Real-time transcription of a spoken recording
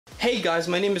Hey guys,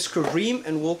 my name is Kareem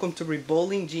and welcome to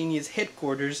Reballing Genius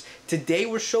headquarters. Today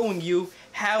we're showing you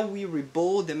how we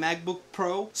reball the MacBook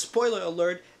Pro. Spoiler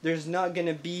alert, there's not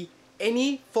gonna be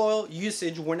any foil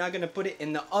usage. We're not gonna put it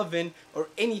in the oven or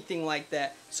anything like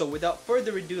that. So without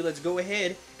further ado, let's go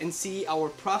ahead and see our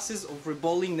process of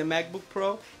reballing the MacBook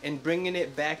Pro and bringing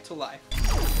it back to life.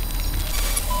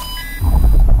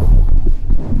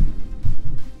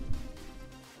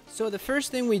 So the first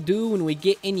thing we do when we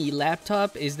get any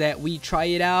laptop is that we try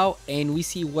it out and we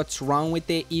see what's wrong with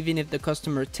it. Even if the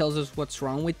customer tells us what's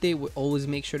wrong with it, we always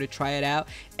make sure to try it out.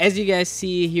 As you guys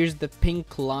see, here's the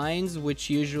pink lines, which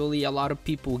usually a lot of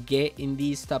people get in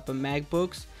these type of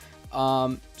MacBooks.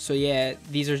 So yeah,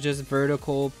 these are just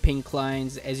vertical pink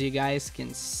lines, as you guys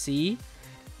can see.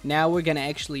 Now we're gonna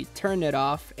actually turn it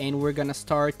off and we're gonna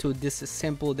start to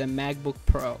disassemble the MacBook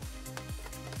Pro.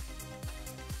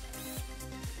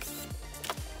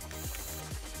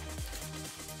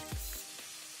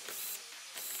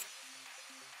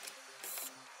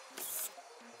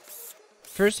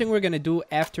 First thing we're gonna do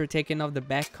after taking off the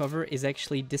back cover is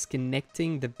actually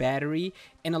disconnecting the battery,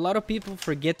 and a lot of people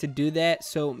forget to do that.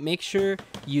 So make sure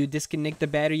you disconnect the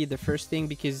battery the first thing,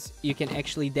 because you can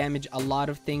actually damage a lot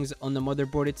of things on the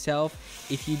motherboard itself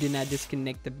if you do not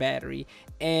disconnect the battery.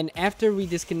 And after we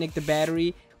disconnect the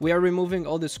battery, we are removing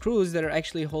all the screws that are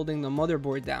actually holding the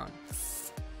motherboard down.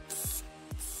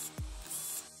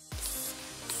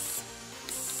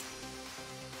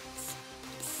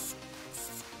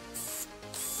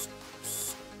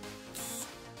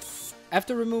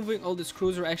 After removing all the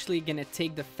screws, we're actually gonna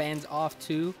take the fans off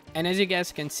too. And as you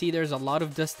guys can see, there's a lot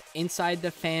of dust inside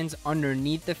the fans,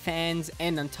 underneath the fans,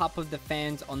 and on top of the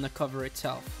fans on the cover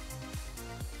itself.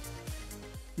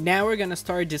 Now we're gonna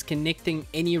start disconnecting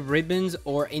any ribbons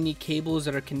or any cables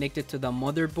that are connected to the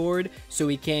motherboard, so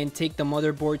we can take the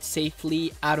motherboard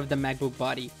safely out of the MacBook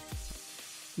body.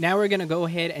 Now we're gonna go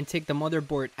ahead and take the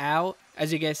motherboard out.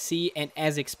 As you guys see, and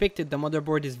as expected, the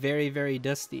motherboard is very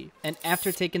dusty. And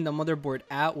after taking the motherboard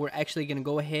out, we're actually gonna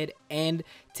go ahead and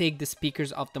take the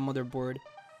speakers off the motherboard.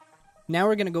 Now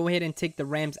we're gonna go ahead and take the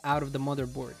RAMs out of the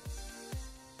motherboard.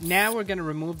 Now we're gonna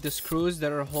remove the screws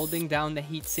that are holding down the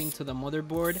heatsink to the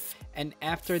motherboard, and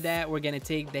after that we're gonna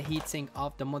take the heatsink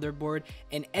off the motherboard.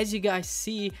 And as you guys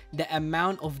see, the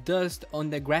amount of dust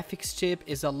on the graphics chip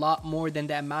is a lot more than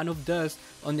the amount of dust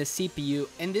on the CPU,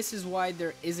 and this is why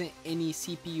there isn't any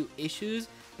CPU issues,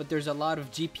 but there's a lot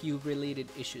of GPU related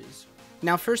issues.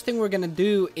 Now first thing we're gonna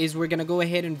do is we're gonna go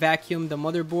ahead and vacuum the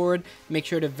motherboard. Make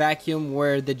sure to vacuum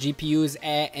where the GPU is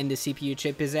at and the CPU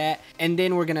chip is at, and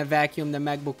then we're gonna vacuum the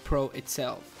MacBook Pro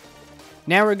itself.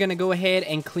 Now we're gonna go ahead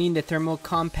and clean the thermal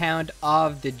compound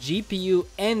of the GPU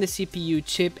and the CPU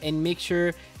chip and make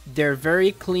sure they're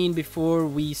very clean before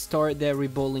we start the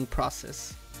reballing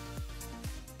process.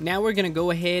 Now we're gonna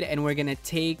go ahead and we're gonna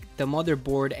take the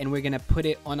motherboard and we're gonna put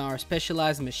it on our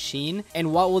specialized machine.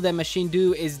 And what will that machine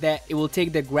do is that it will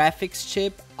take the graphics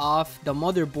chip off the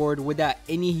motherboard without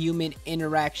any human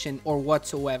interaction or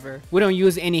whatsoever. We don't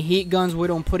use any heat guns, we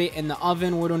don't put it in the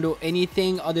oven, we don't do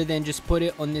anything other than just put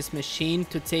it on this machine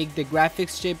to take the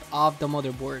graphics chip off the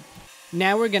motherboard.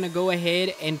 Now we're gonna go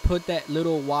ahead and put that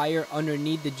little wire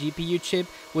underneath the GPU chip,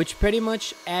 which pretty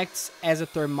much acts as a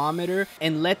thermometer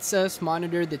and lets us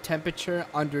monitor the temperature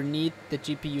underneath the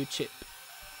GPU chip.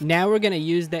 Now we're gonna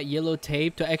use that yellow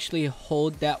tape to actually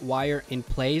hold that wire in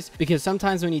place, because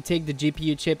sometimes when you take the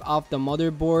GPU chip off the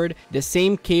motherboard, the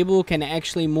same cable can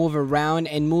actually move around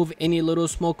and move any little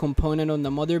small component on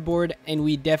the motherboard, and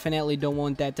we definitely don't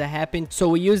want that to happen. So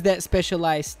we use that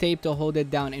specialized tape to hold it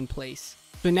down in place.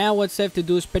 So now what's left to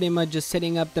do is pretty much just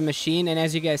setting up the machine, and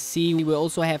as you guys see, we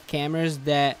also have cameras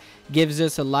that gives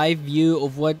us a live view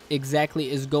of what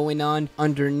exactly is going on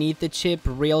underneath the chip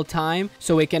real time,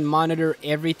 so we can monitor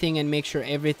everything and make sure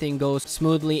everything goes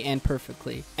smoothly and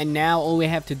perfectly. And now all we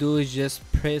have to do is just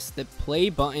press the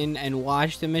play button and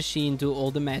watch the machine do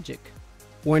all the magic.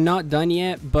 We're not done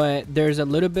yet, but there's a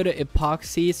little bit of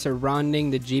epoxy surrounding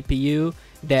the GPU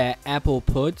that Apple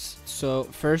puts. So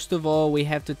first of all, we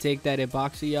have to take that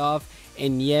epoxy off,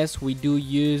 and yes, we do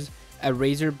use a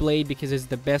razor blade because it's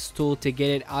the best tool to get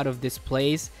it out of this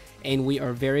place, and we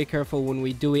are very careful when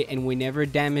we do it, and we never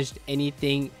damaged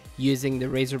anything using the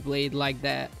razor blade like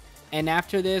that. And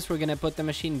after this, we're gonna put the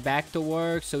machine back to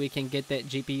work so we can get that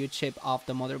GPU chip off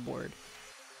the motherboard.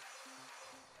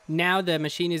 Now the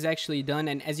machine is actually done,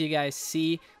 and as you guys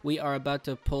see, we are about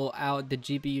to pull out the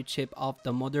GPU chip off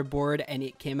the motherboard, and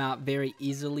it came out very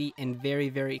easily and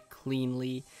very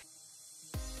cleanly.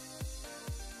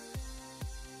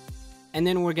 And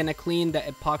then we're gonna clean the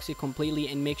epoxy completely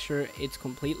and make sure it's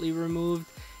completely removed.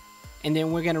 and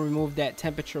then we're gonna remove that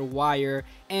temperature wire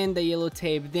and the yellow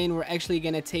tape. Then we're actually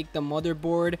gonna take the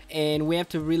motherboard, and we have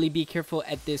to really be careful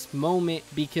at this moment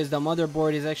because the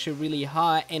motherboard is actually really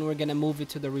hot, and we're gonna move it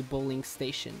to the reballing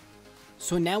station.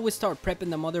 So now we start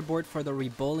prepping the motherboard for the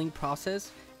reballing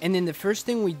process, and then the first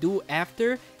thing we do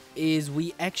after is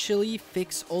we actually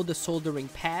fix all the soldering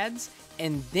pads,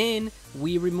 and then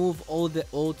we remove all the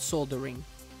old soldering.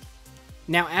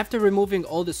 Now after removing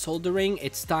all the soldering,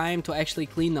 it's time to actually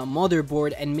clean the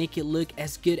motherboard and make it look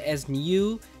as good as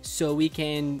new, so we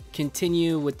can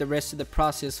continue with the rest of the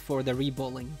process for the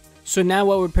reballing. So now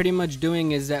what we're pretty much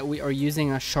doing is that we are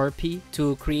using a Sharpie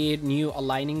to create new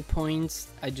aligning points.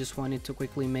 I just wanted to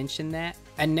quickly mention that.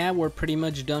 And now we're pretty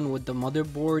much done with the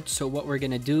motherboard. So what we're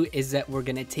gonna do is that we're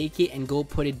gonna take it and go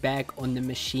put it back on the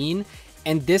machine.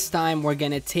 And this time we're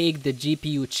gonna take the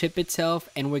GPU chip itself,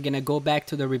 and we're gonna go back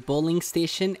to the reballing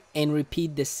station and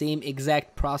repeat the same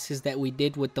exact process that we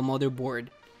did with the motherboard.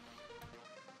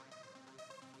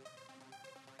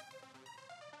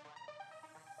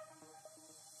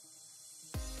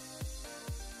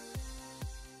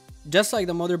 Just like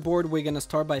the motherboard, we're gonna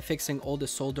start by fixing all the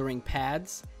soldering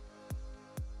pads.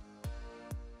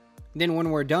 Then when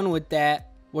we're done with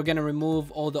that, we're gonna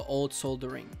remove all the old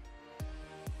soldering.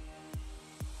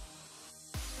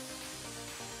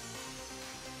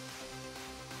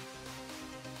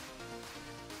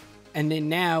 And then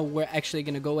now we're actually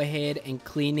gonna go ahead and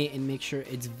clean it and make sure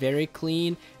it's very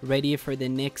clean, ready for the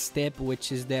next step,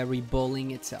 which is the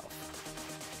reballing itself.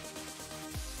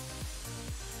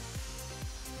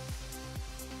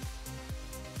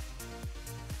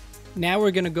 Now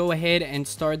we're gonna go ahead and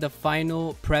start the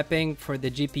final prepping for the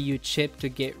GPU chip to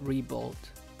get reballed.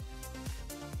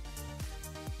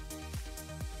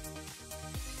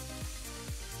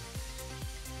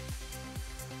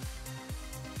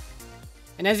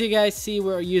 And as you guys see,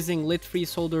 we're using lid-free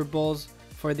solder balls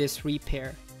for this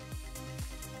repair.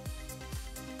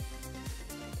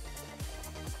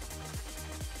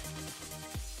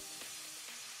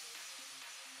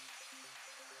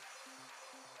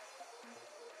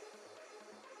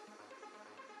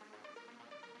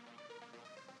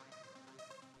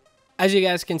 As you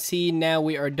guys can see, now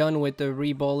we are done with the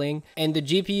reballing, and the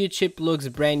GPU chip looks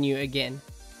brand new again.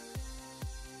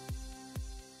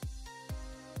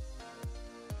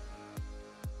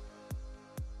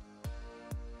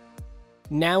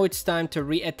 Now it's time to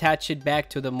reattach it back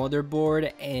to the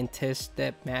motherboard and test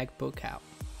the MacBook out.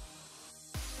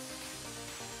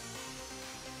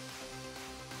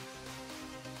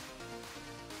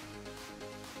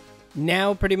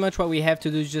 Now pretty much what we have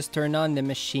to do is just turn on the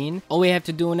machine. All we have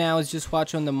to do now is just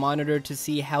watch on the monitor to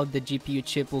see how the GPU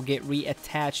chip will get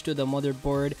reattached to the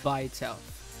motherboard by itself.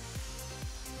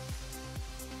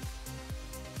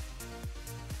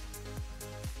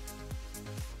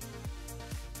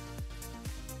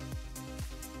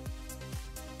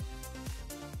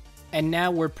 And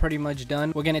now we're pretty much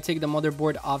done. We're gonna take the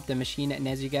motherboard off the machine, and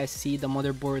as you guys see, the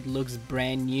motherboard looks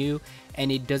brand new,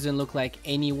 and it doesn't look like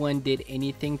anyone did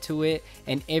anything to it,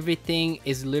 and everything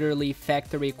is literally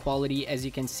factory quality, as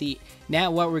you can see.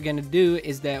 Now what we're gonna do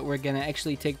is that we're gonna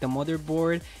actually take the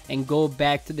motherboard and go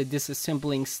back to the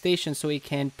disassembling station so we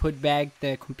can put back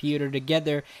the computer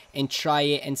together and try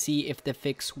it and see if the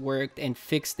fix worked and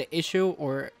fix the issue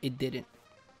or it didn't.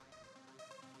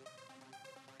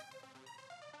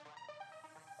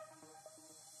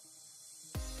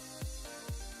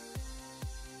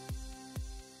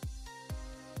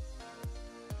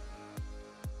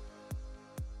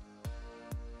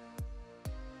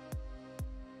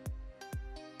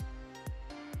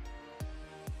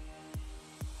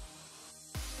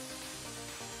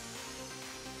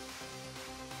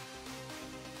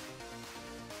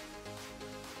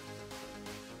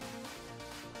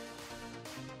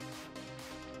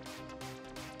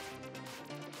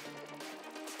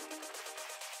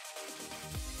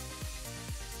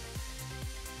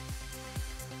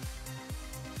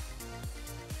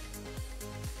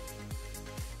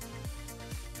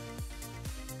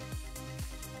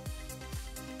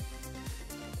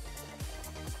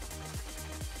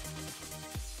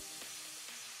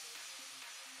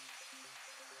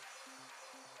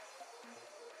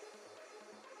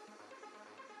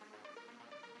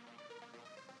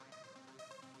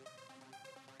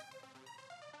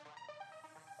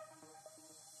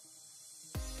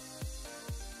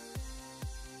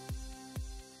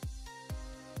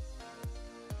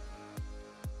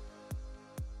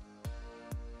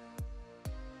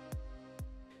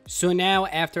 So now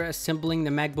after assembling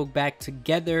the MacBook back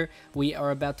together, we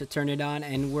are about to turn it on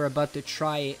and we're about to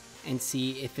try it and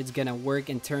see if it's gonna work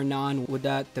and turn on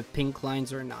without the pink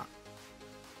lines or not.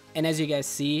 And as you guys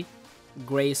see,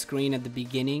 gray screen at the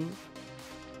beginning.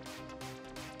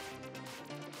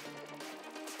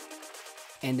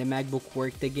 And the MacBook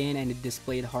worked again, and it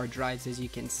displayed hard drives, as you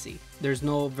can see. There's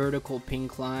no vertical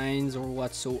pink lines or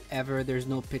whatsoever. There's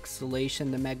no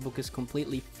pixelation. The MacBook is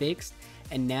completely fixed,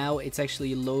 and now it's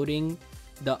actually loading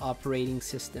the operating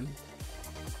system.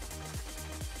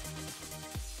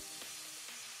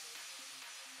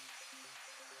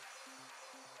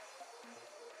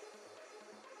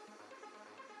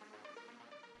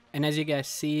 And as you guys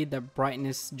see, the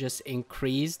brightness just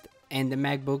increased, and the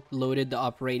MacBook loaded the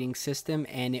operating system,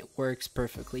 and it works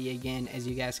perfectly again, as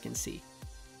you guys can see.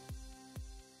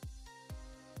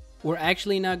 We're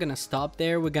actually not gonna stop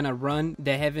there. We're gonna run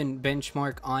the Heaven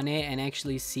benchmark on it and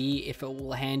actually see if it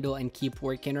will handle and keep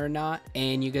working or not.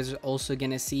 And you guys are also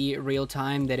gonna see real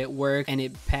time that it worked and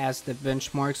it passed the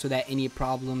benchmark, so that any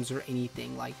problems or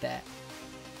anything like that.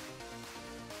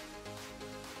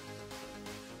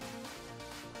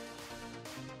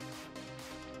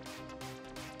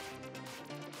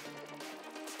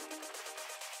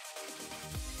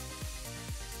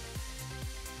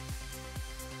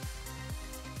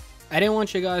 I didn't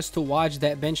want you guys to watch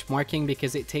that benchmarking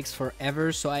because it takes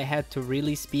forever, so I had to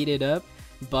really speed it up,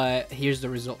 but here's the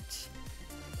results.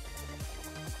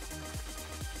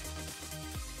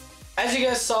 As you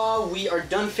guys saw, we are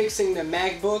done fixing the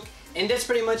MacBook, and that's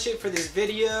pretty much it for this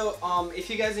video. If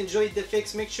you guys enjoyed the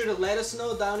fix, make sure to let us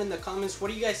know down in the comments, what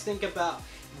do you guys think about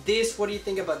this? What do you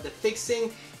think about the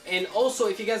fixing? And also,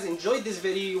 if you guys enjoyed this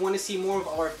video, you want to see more of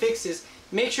our fixes,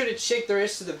 make sure to check the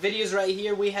rest of the videos right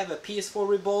here. We have a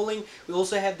PS4 reballing. We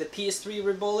also have the PS3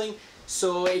 reballing.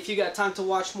 So if you got time to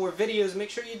watch more videos, make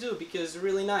sure you do, because it's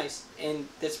really nice. And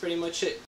that's pretty much it.